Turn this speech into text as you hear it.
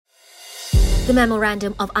The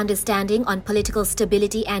Memorandum of Understanding on Political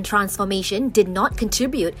Stability and Transformation did not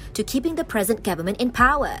contribute to keeping the present government in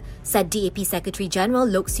power, said DAP Secretary-General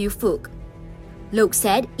Loke Siew Fook. Loke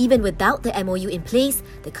said even without the MoU in place,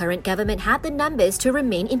 the current government had the numbers to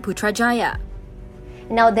remain in Putrajaya.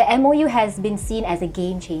 Now, the MoU has been seen as a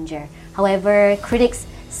game changer. However, critics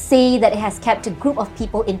say that it has kept a group of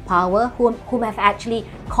people in power whom have actually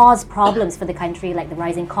caused problems for the country, like the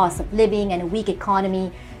rising cost of living and a weak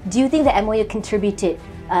economy. Do you think the MoU contributed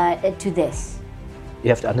to this? You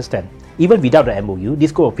have to understand, even without the MoU,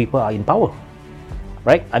 this group of people are in power,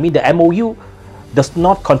 right? I mean, the MoU does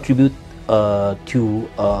not contribute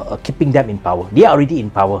to keeping them in power. They are already in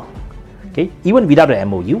power. Okay, even without the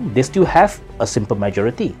MoU, they still have a simple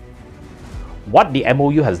majority. What the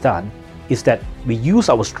MoU has done is that we use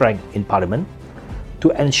our strength in Parliament to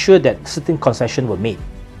ensure that certain concessions were made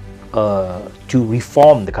to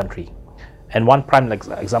reform the country. And one prime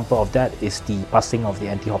example of that is the passing of the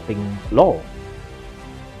anti-hopping law.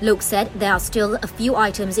 Loke said there are still a few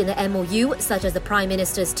items in the MoU, such as the Prime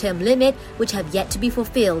Minister's term limit, which have yet to be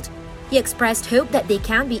fulfilled. He expressed hope that they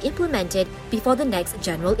can be implemented before the next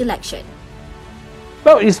general election.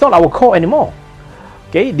 Well, it's not our call anymore.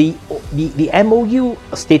 Okay, the MoU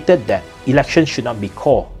stated that elections should not be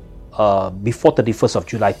called before 31st of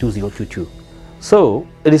July 2022. So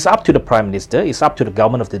it is up to the Prime Minister, it's up to the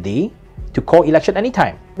government of the day to call election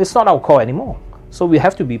anytime. It's not our call anymore. So we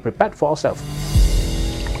have to be prepared for ourselves.